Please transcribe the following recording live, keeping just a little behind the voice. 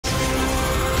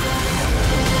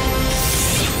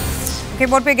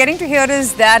Okay, what we're getting to hear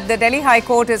is that the Delhi High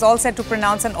Court is all set to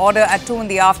pronounce an order at 2 in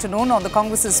the afternoon on the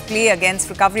Congress's plea against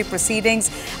recovery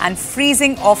proceedings and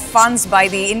freezing of funds by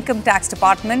the Income Tax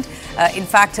Department. In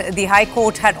fact, the High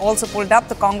Court had also pulled up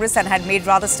the Congress and had made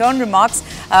rather stern remarks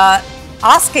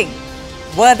asking,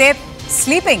 were they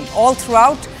sleeping all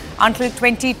throughout until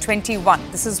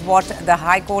 2021? This is what the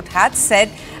High Court had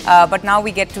said, but now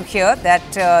we get to hear that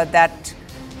that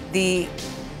the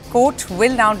court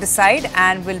will now decide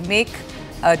and will make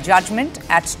a judgment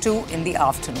at 2 in the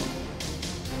afternoon.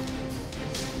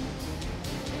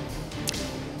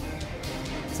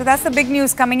 So that's the big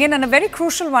news coming in, and a very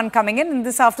crucial one coming in. And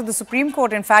this after the Supreme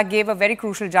Court, in fact, gave a very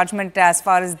crucial judgment as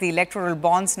far as the electoral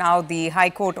bonds. Now, the High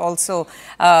Court also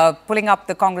pulling up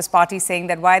the Congress party, saying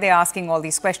that why are they asking all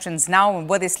these questions now?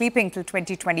 Were they sleeping till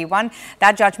 2021?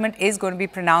 That judgment is going to be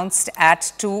pronounced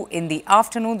at 2 in the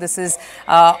afternoon. This is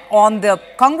on the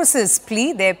Congress's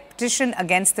plea, their petition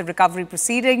against the recovery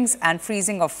proceedings and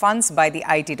freezing of funds by the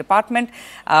IT department.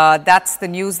 That's the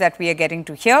news that we are getting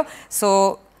to hear.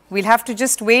 So we'll have to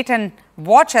just wait and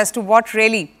watch as to what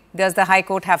really does the High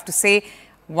Court have to say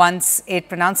once it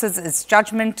pronounces its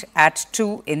judgment at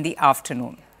 2 in the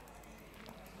afternoon.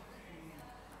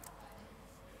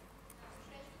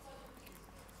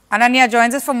 Ananya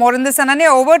joins us for more on this. Ananya,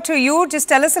 over to you. Just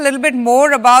tell us a little bit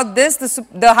more about this.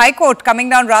 The High Court coming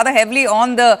down rather heavily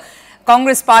on the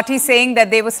Congress party, saying that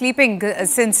they were sleeping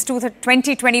since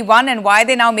 2021 and why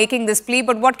they're now making this plea.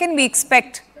 But what can we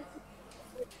expect?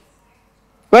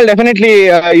 Well, definitely,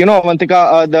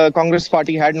 Avantika, the Congress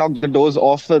party had knocked the doors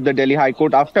off the Delhi High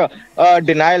Court after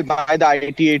denial by the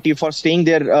ITAT for staying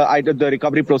there. The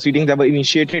recovery proceedings that were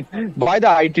initiated by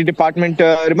the IT department.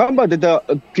 Remember that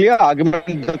the clear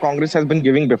argument the Congress has been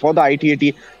giving before the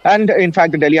ITAT, and in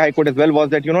fact the Delhi High Court as well, was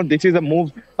that this is a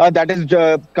move that is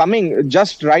coming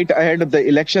just right ahead of the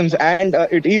elections, and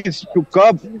it is to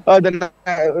curb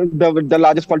the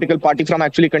largest political party from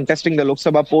actually contesting the Lok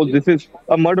Sabha post. This is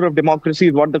a murder of democracy,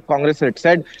 what the Congress had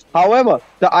said. However,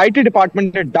 the IT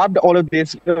department had dubbed all of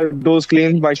those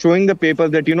claims by showing the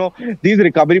papers that these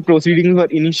recovery proceedings were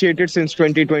initiated since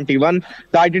 2021.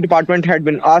 The IT department had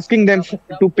been asking them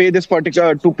to pay the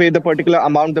particular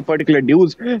amount, the particular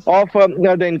dues of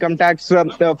the income tax from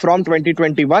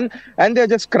 2021, and they're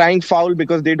just crying foul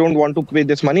because they don't want to pay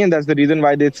this money, and that's the reason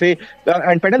why they say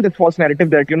and peddle this false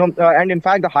narrative that and in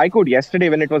fact the High Court yesterday,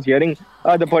 when it was hearing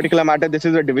the particular matter, this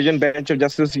is a division bench of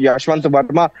Justice Yashwant,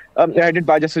 Varma, headed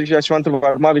by Justice Yashwant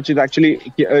Varma, which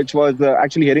was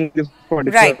actually hearing this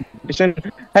particular petition,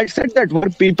 had said that were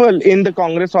people in the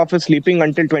Congress office sleeping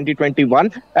until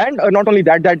 2021, and not only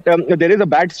that, there is a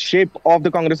bad shape of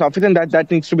the Congress office, and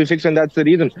that needs to be fixed, and that's the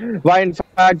reason why, in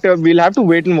fact, we'll have to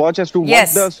wait and watch as to what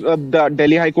the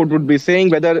Delhi High Court would be saying,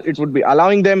 whether it would be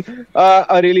allowing them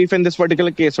a relief in this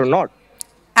particular case or not.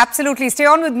 Absolutely. Stay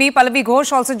on with me. Pallavi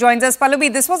Ghosh also joins us.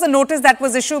 Pallavi, this was a notice that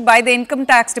was issued by the Income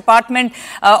Tax Department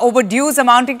over dues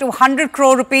amounting to 100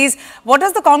 crore rupees. What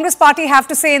does the Congress party have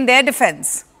to say in their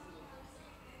defense?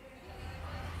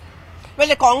 Well,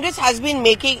 the Congress has been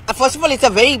making, first of all, it's a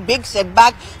very big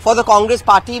setback for the Congress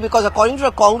party, because according to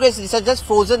the Congress, this has just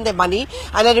frozen their money.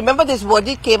 And I remember this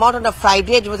verdict came out on a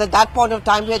Friday. It was at that point of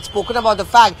time we had spoken about the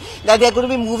fact that they're going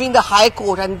to be moving the High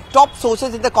Court. And top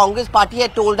sources in the Congress party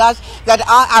had told us that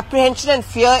our apprehension and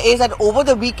fear is that over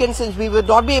the weekend, since we would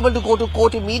not be able to go to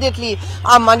court immediately,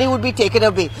 our money would be taken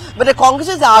away. But the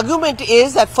Congress's argument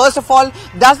is that, first of all,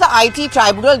 does the IT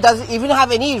tribunal even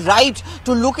have any right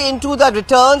to look into the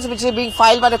returns which are being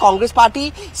filed by the Congress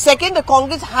party? Second, the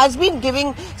Congress has been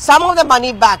giving some of the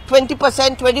money back,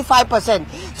 20%,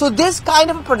 25%. So this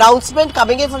kind of a pronouncement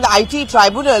coming in from the IT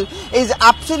tribunal is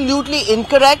absolutely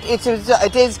incorrect. It is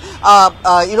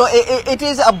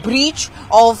a breach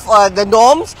of the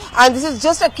norms, and this is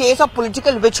just a case of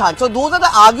political witch hunt. So those are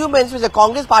the arguments which the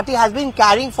Congress party has been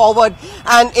carrying forward,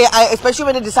 and especially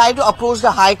when they decide to approach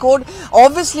the High Court.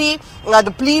 Obviously,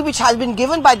 the plea which has been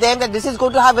given by them that this is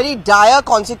going to have very dire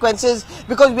consequences,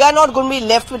 because we are not going to be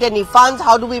left with any funds.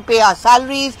 How do we pay our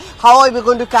salaries? How are we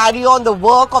going to carry on the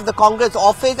work of the Congress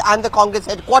office and the Congress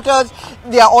headquarters?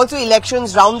 There are also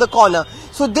elections round the corner.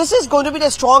 So this is going to be the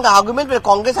strong argument where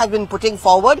Congress has been putting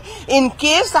forward. In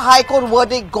case the High Court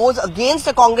verdict goes against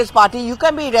the Congress party, you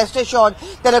can be rest assured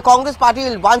that the Congress party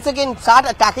will once again start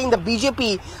attacking the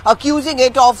BJP, accusing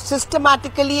it of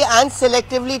systematically and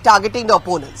selectively targeting the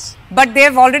opponents. But they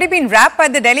have already been wrapped by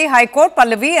the Delhi High Court,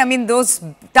 Pallavi. I mean, those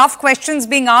tough questions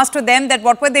being asked to them, that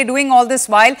what were they doing all this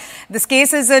while? This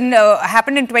case is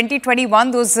happened in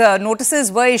 2021. Those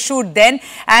notices were issued then,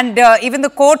 and even the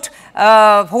court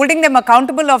holding them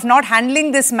accountable of not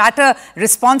handling this matter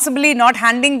responsibly, not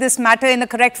handling this matter in a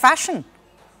correct fashion.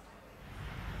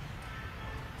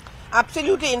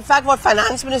 Absolutely. In fact, what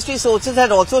Finance Ministry sources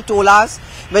had also told us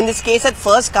when this case had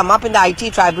first come up in the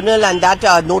IT tribunal and that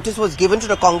notice was given to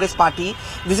the Congress party,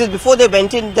 this is before they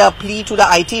went in the plea to the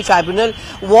IT tribunal,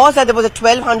 was that there was a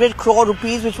 1,200 crore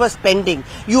rupees which was pending.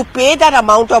 You pay that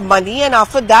amount of money and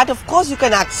after that, of course, you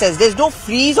can access. There's no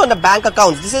freeze on the bank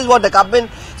accounts. This is what the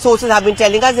government sources have been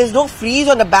telling us. There's no freeze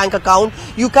on the bank account.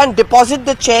 You can deposit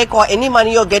the check or any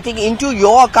money you're getting into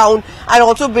your account and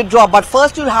also withdraw. But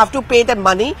first, you'll have to pay that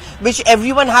money, which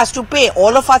everyone has to pay.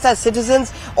 All of us as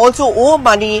citizens also owe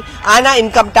money and our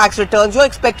income tax returns. You're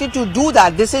expected to do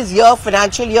that. This is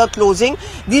financial year closing.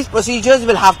 These procedures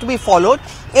will have to be followed.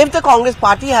 If the Congress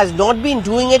party has not been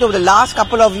doing it over the last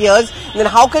couple of years, then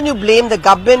how can you blame the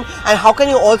government and how can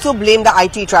you also blame the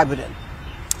IT tribunal?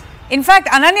 In fact,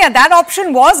 Ananya, that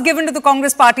option was given to the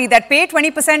Congress party that pay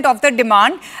 20% of the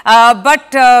demand.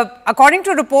 But according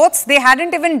to reports, they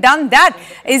hadn't even done that.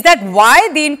 Is that why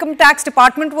the Income Tax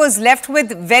Department was left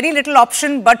with very little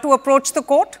option but to approach the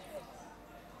court?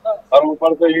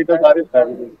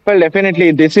 Well,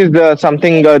 definitely, this is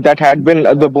something that had been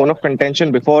the bone of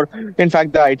contention before. In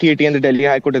fact, the ITAT and the Delhi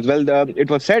High Court as well. It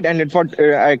was said, and it was,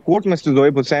 I quote Mr.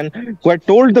 Zoeb Hussain, who had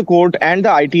told the court and the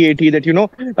ITAT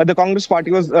that, the Congress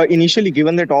party was initially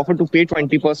given that offer to pay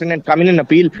 20% and come in and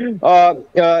appeal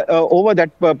over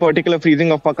that particular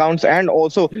freezing of accounts and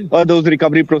also those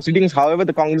recovery proceedings. However,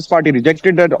 the Congress party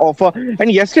rejected that offer.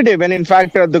 And yesterday, when in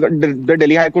fact the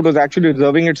Delhi High Court was actually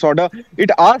reserving its order, it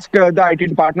asked the IT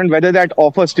department whether that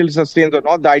offer still sustains or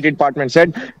not. The IT department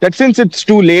said that since it's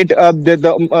too late,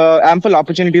 the ample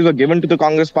opportunities were given to the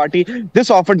Congress party. This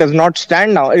offer does not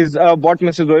stand now, is what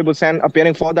Mr. Zoeb Hussain,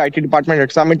 appearing for the IT department,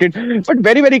 had submitted. But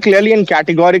very, very clearly and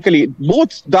categorically,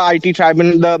 both the IT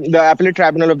tribunal, the Appellate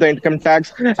Tribunal of the Income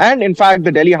Tax, and in fact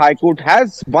the Delhi High Court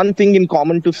has one thing in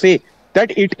common to say,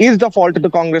 that it is the fault of the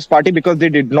Congress party because they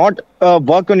did not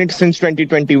work on it since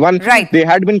 2021. Right. They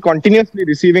had been continuously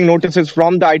receiving notices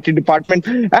from the IT department,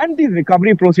 and these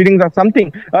recovery proceedings are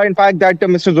something, in fact, that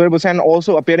Mr. Zoeb Hussain,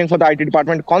 also appearing for the IT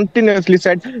department, continuously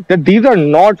said that these are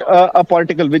not a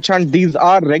political witch hunt. These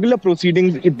are regular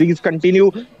proceedings. If these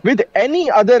continue with any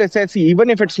other SSC, even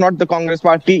if it's not the Congress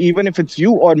party, even if it's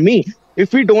you or me,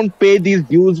 if we don't pay these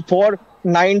dues for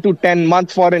 9 to 10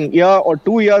 months, for an year or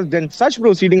 2 years, then such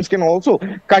proceedings can also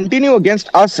continue against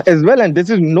us as well. And this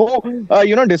is no,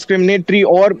 discriminatory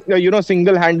or,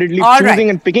 single-handedly choosing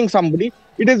and picking somebody.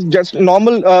 It is just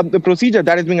normal the procedure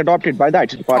that is being adopted by the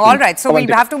IT department. All right. So we'll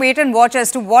have to wait and watch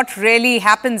as to what really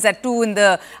happens at 2 in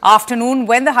the afternoon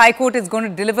when the High Court is going to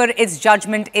deliver its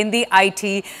judgment in the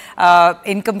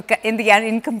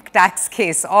income tax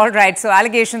case. All right. So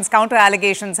allegations, counter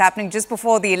allegations happening just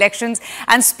before the elections.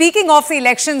 And speaking of the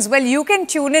elections, well, you can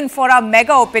tune in for our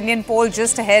mega opinion poll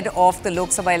just ahead of the Lok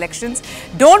Sabha elections.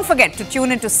 Don't forget to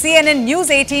tune in to CNN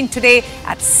News 18 today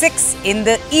at 6 in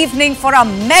the evening for our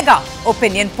mega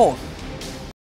opinion poll.